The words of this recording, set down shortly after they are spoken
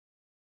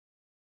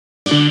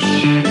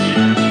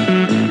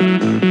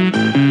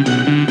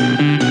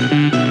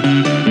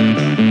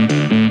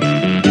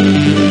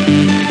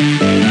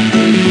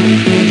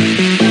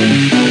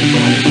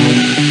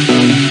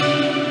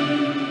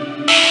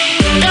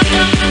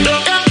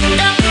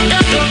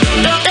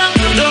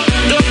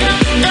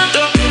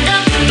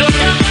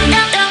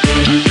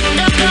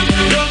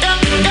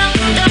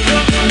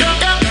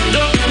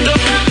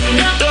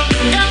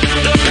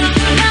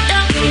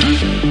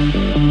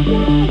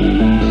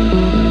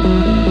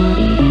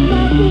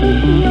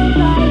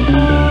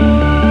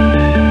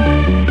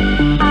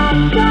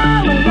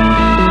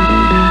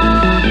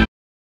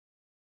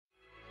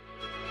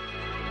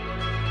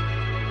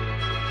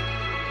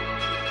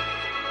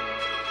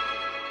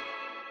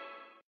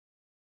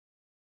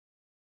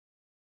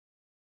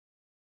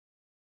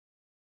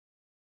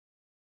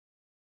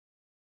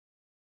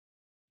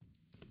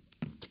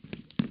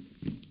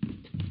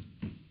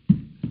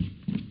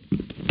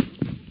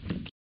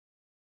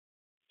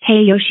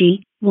Hey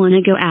Yoshi,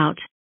 wanna go out?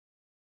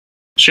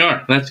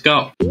 Sure, let's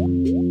go. So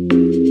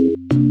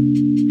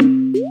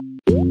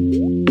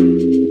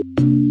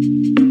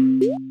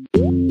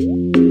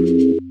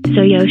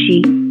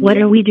Yoshi, what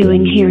are we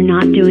doing here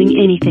not doing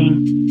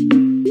anything?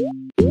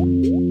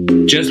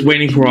 Just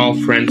waiting for all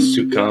friends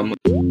to come.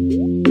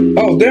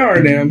 Oh, there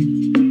are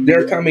them.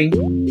 They're coming.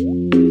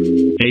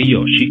 Hey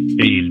Yoshi,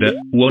 hey Hilda,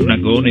 wanna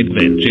go on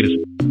adventures?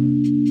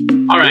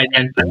 Alright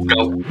then, let's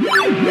go.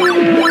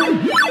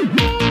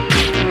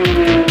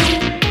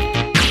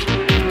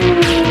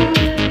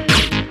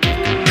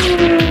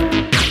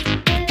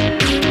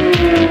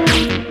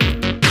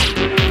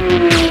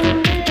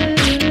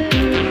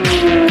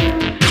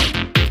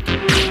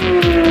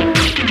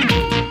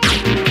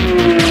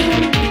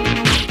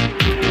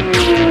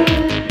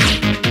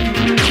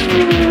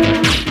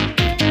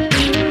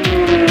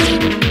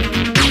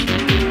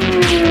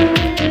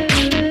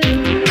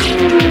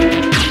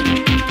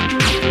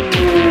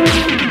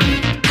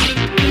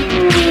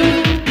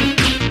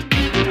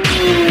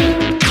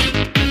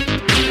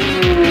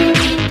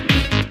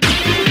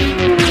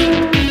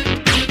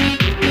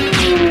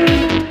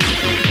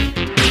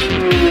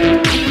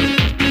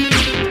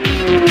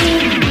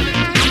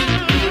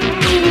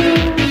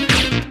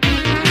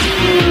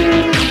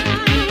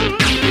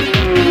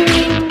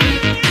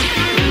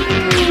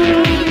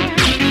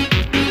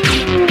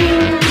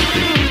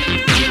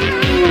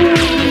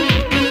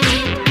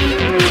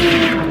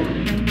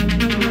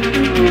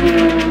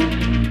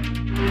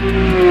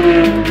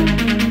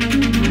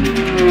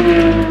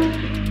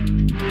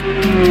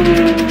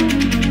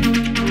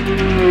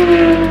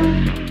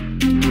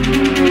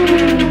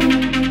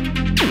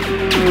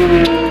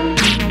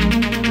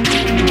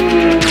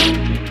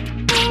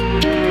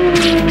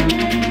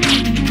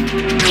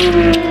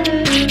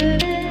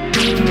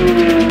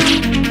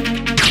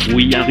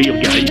 We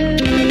arrive,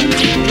 guys.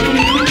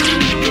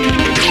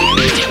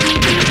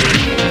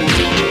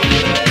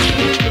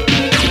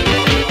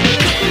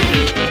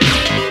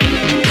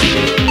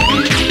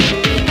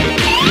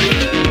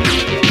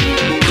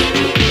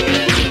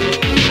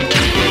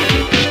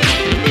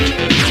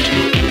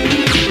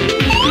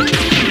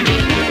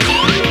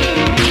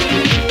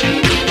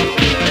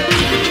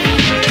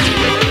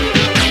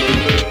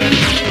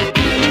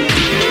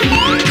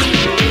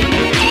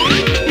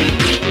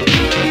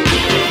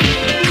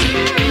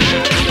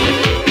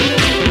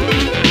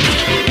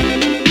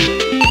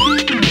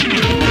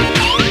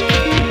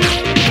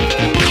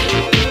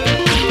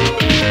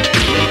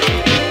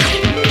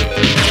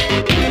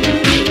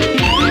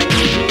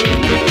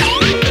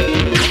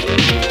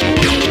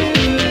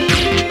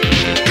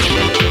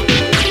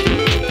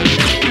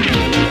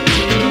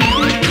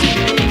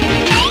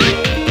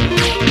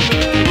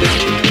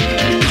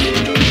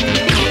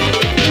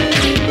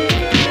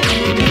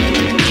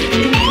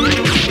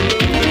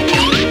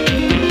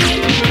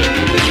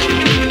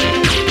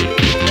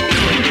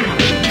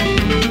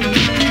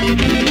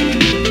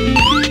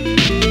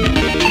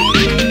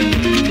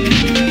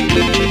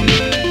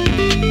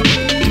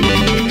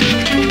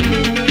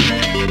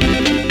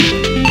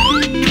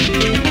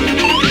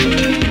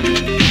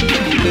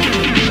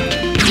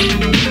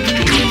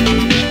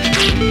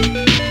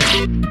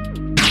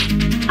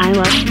 I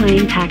love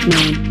playing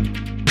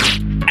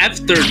Pac-Man.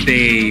 After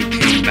they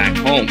came back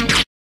home,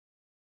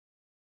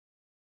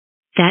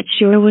 That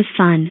sure was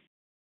fun.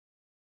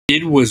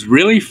 it was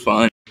really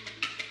fun.